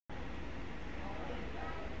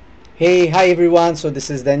Hey, hi everyone. So this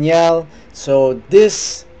is Danielle. So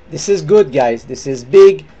this is good, guys. This is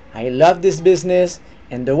big. I love this business,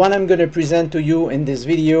 and the one I'm going to present to you in this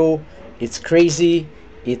video, it's crazy.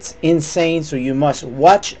 It's insane. So you must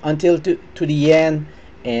watch until to the end,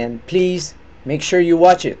 and please make sure you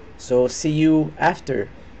watch it. So see you after.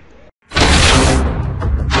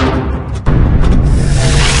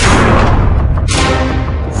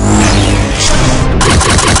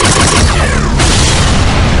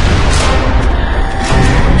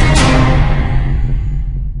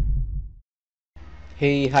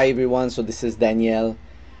 Hey, hi everyone. So this is Danielle.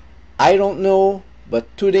 I don't know, but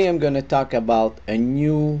today I'm gonna talk about a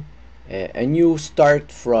new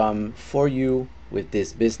start for you with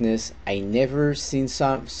this business. I never seen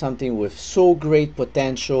something with so great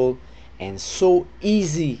potential and so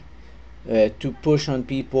easy to push on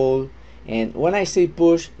people. And when I say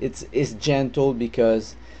push, it's gentle,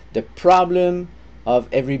 because the problem of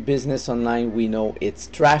every business online, we know, it's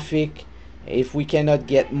traffic. If we cannot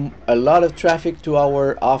get a lot of traffic to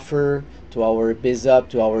our offer, to our biz up,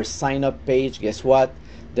 to our sign up page, guess what?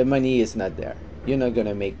 The money is not there. You're not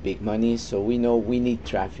gonna make big money. So we know we need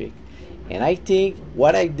traffic. And I think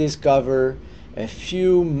what I discovered a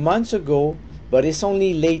few months ago, but it's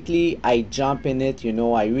only lately I jump in it,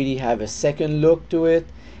 I really have a second look to it,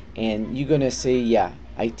 and you're gonna say, yeah,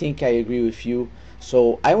 I think I agree with you.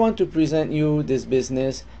 So I want to present you this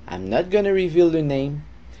business. I'm not gonna reveal the name,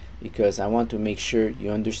 because I want to make sure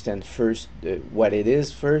you understand first what it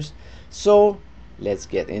is first. So let's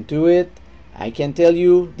get into it. I can tell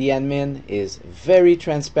you the admin is very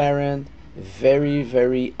transparent,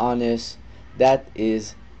 very honest. That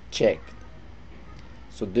is checked.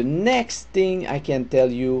 So the next thing I can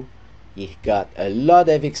tell you, he got a lot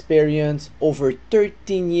of experience, over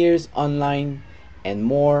 13 years online and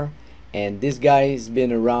more. And this guy has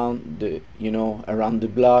been around the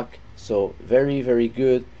block. So very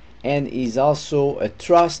good. And he's also a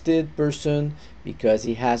trusted person, because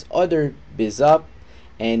he has other biz up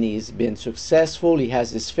and he's been successful. He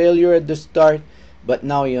has his failure at the start, but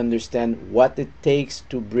now he understands what it takes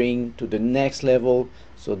to bring to the next level.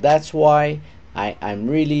 So that's why I'm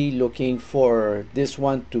really looking for this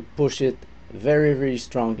one to push it very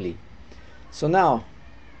strongly. So now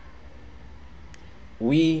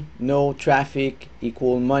we know traffic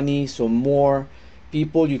equal money. So more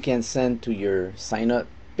people you can send to your sign up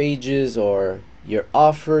pages or your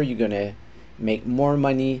offer, you're gonna make more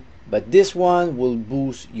money. But this one will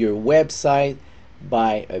boost your website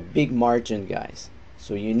by a big margin, guys.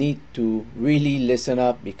 So you need to really listen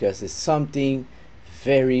up, because it's something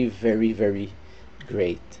very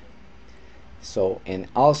great. So, and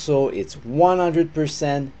also it's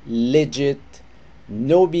 100% legit.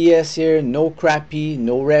 No BS here, no crappy,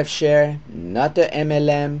 no rev share, not a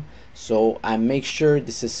MLM. So I make sure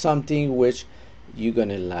this is something which you're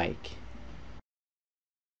gonna like.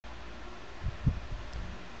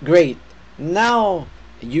 Great. Now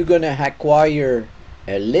you're gonna acquire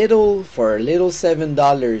a little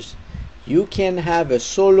 $7. You can have a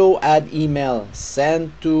solo ad email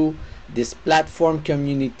sent to this platform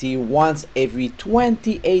community once every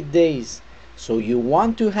 28 days. So you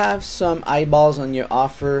want to have some eyeballs on your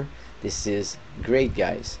offer. This is great,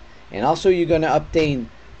 guys. And also you're gonna obtain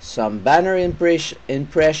some banner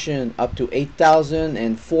impression up to 8,000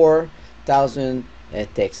 and 4,000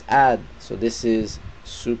 text ad. So this is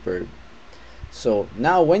superb. So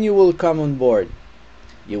now when you will come on board,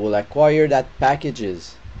 you will acquire that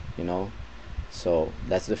packages, so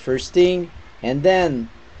that's the first thing. And then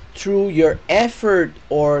through your effort,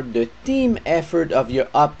 or the team effort of your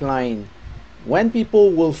upline, when people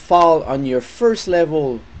will fall on your first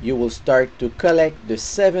level, you will start to collect the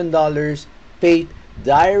 $7 paid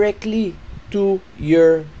directly to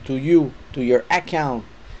your account,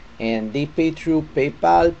 and they pay through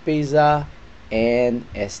PayPal, Payza, and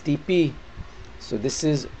STP. So this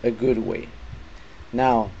is a good way.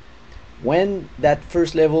 Now when that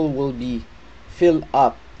first level will be filled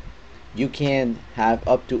up, you can have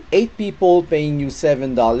up to 8 people paying you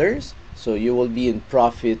 $7. So you will be in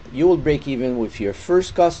profit. You will break even with your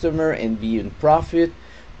first customer and be in profit.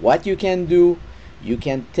 What you can do, you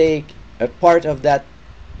can take a part of that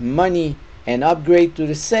money and upgrade to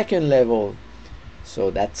the second level.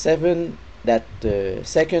 So that second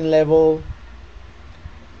level,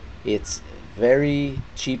 it's very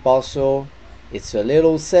cheap also. It's a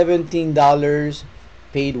little $17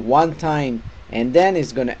 paid one time, and then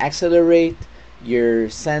it's going to accelerate your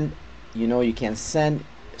send. You can send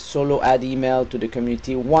solo ad email to the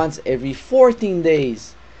community once every 14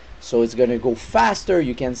 days. So it's going to go faster.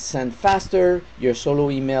 You can send faster your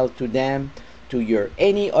solo email to them, to your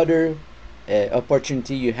any other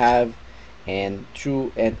opportunity you have, and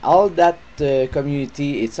all that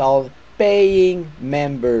community, it's all paying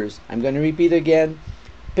members. I'm gonna repeat again,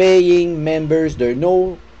 paying members. There are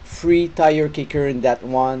no free tire kicker in that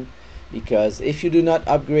one, because if you do not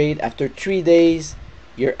upgrade after 3 days,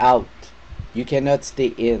 you're out. You cannot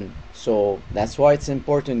stay in. So that's why it's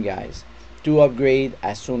important, guys, to upgrade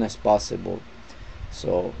as soon as possible.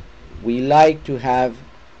 So we like to have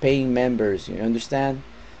paying members, you understand?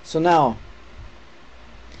 So now,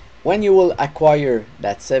 when you will acquire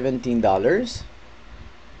that $17,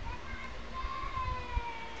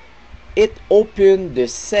 it opened the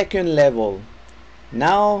second level.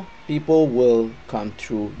 Now people will come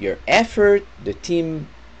through your effort, the team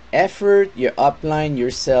effort, your upline,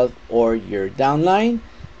 yourself, or your downline.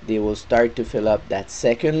 They will start to fill up that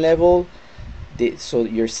second level. So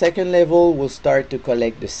your second level will start to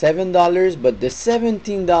collect the $7, but the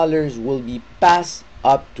 $17 will be passed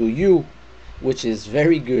up to you, which is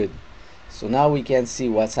very good. So now we can see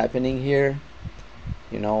what's happening here.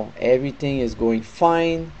 You know, everything is going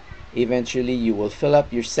fine. Eventually you will fill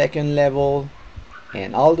up your second level,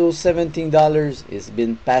 and all those $17 is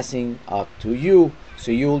been passing up to you.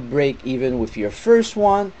 So you'll break even with your first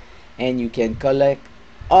one, and you can collect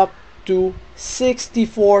up to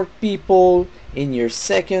 64 people in your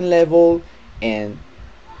second level, and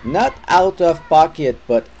not out of pocket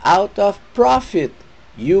but out of profit.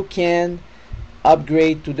 You can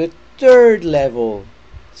upgrade to the third level.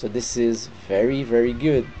 So this is very, very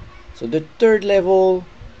good. So the third level,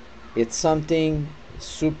 it's something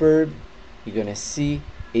superb. You're gonna see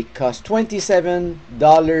it costs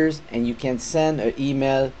 $27, and you can send an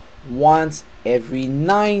email once every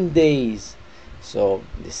 9 days. So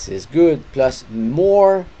this is good, plus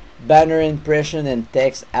more banner impression and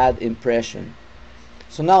text ad impression.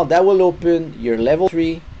 So now that will open your level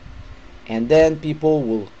 3, and then people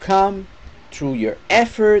will come through your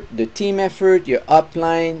effort, the team effort, your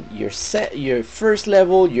upline, your first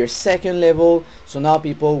level, your second level. So now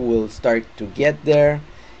people will start to get there,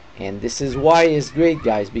 and this is why it's great,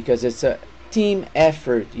 guys, because it's a team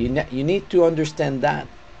effort. You need to understand that.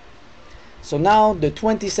 So now the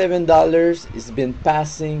 $27 has been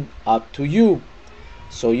passing up to you.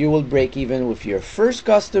 So you will break even with your first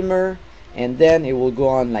customer, and then it will go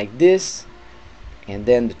on like this, and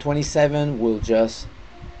then the 27 will just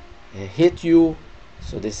hit you.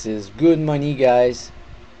 So this is good money, guys.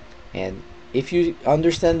 And if you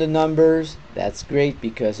understand the numbers, that's great,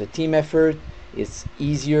 because a team effort, it's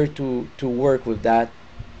easier to work with that.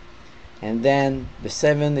 And then the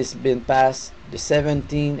 7 has been passed, the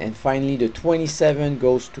 17, and finally the 27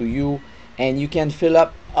 goes to you, and you can fill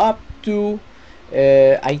up to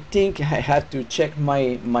I think I have to check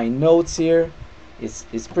my notes here.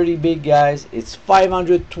 It's pretty big, guys. It's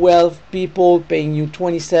 512 people paying you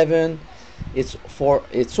 27. It's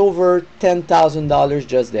over $10,000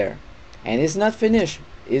 just there, and it's not finished.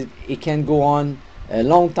 It can go on a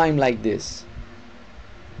long time like this.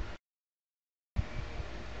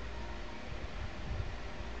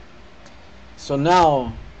 So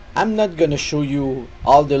now I'm not gonna show you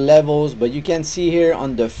all the levels, but you can see here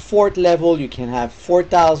on the 4th level you can have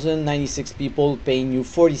 4,096 people paying you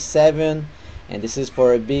 47, and this is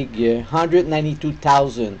for a big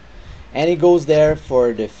 192,000, and it goes there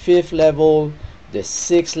for the 5th level, the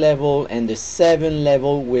 6th level, and the 7th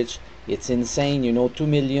level, which it's insane, you know, 2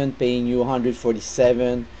 million paying you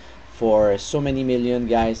 147 for so many million,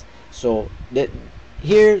 guys. So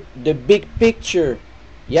here the big picture,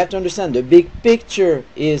 you have to understand, the big picture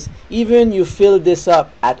is, even you fill this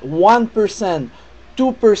up at 1%, 2%,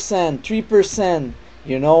 3%,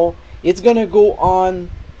 you know, it's gonna go on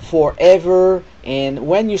forever. And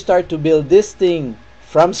when you start to build this thing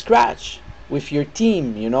from scratch with your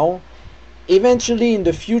team, you know, eventually in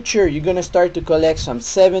the future you're gonna start to collect some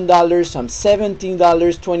 $7, some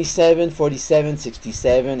 $17, 27, 47,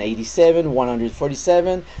 67, 87,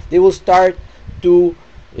 147. They will start to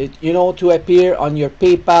to appear on your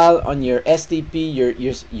PayPal, on your STP,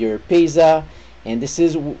 your Payza, and this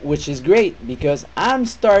is which is great, because I'm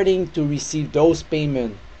starting to receive those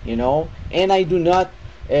payments, you know, and I do not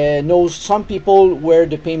know some people where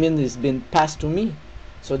the payment has been passed to me.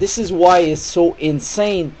 So this is why it's so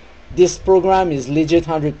insane. This program is legit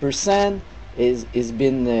 100%. Is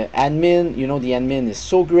been admin, you know, the admin is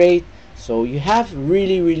so great. So you have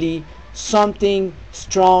really something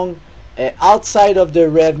strong. Outside of the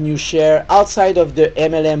revenue share, outside of the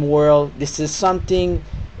MLM world, this is something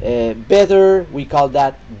better. We call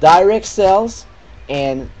that direct sales,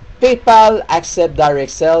 and PayPal accept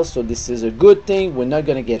direct sales, so this is a good thing. We're not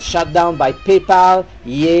gonna get shut down by PayPal,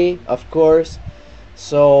 yay, of course.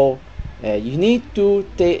 So You need to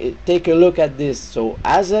take a look at this. So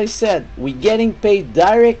as I said, we're getting paid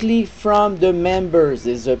directly from the members.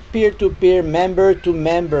 It's a peer-to-peer,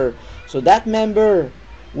 member-to-member. So that member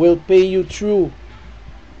will pay you through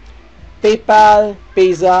PayPal,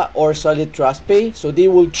 Payza, or Solid Trust Pay. So they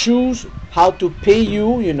will choose how to pay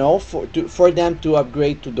you, you know, for them to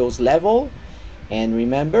upgrade to those level. And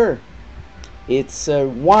remember, it's a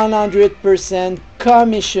 100%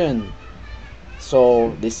 commission.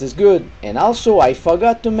 So this is good. And also, I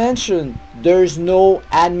forgot to mention, there's no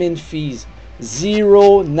admin fees.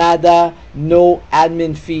 Zero, nada, no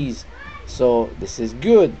admin fees. So this is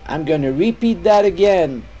good. I'm gonna repeat that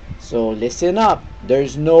again. So listen up.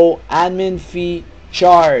 There's no admin fee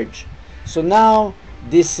charge. So now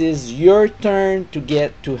this is your turn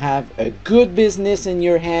to have a good business in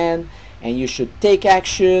your hand, and you should take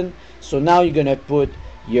action. So now you're gonna put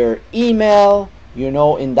your email, you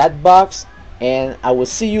know, in that box, and I will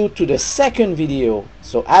see you to the second video.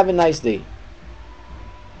 So have a nice day.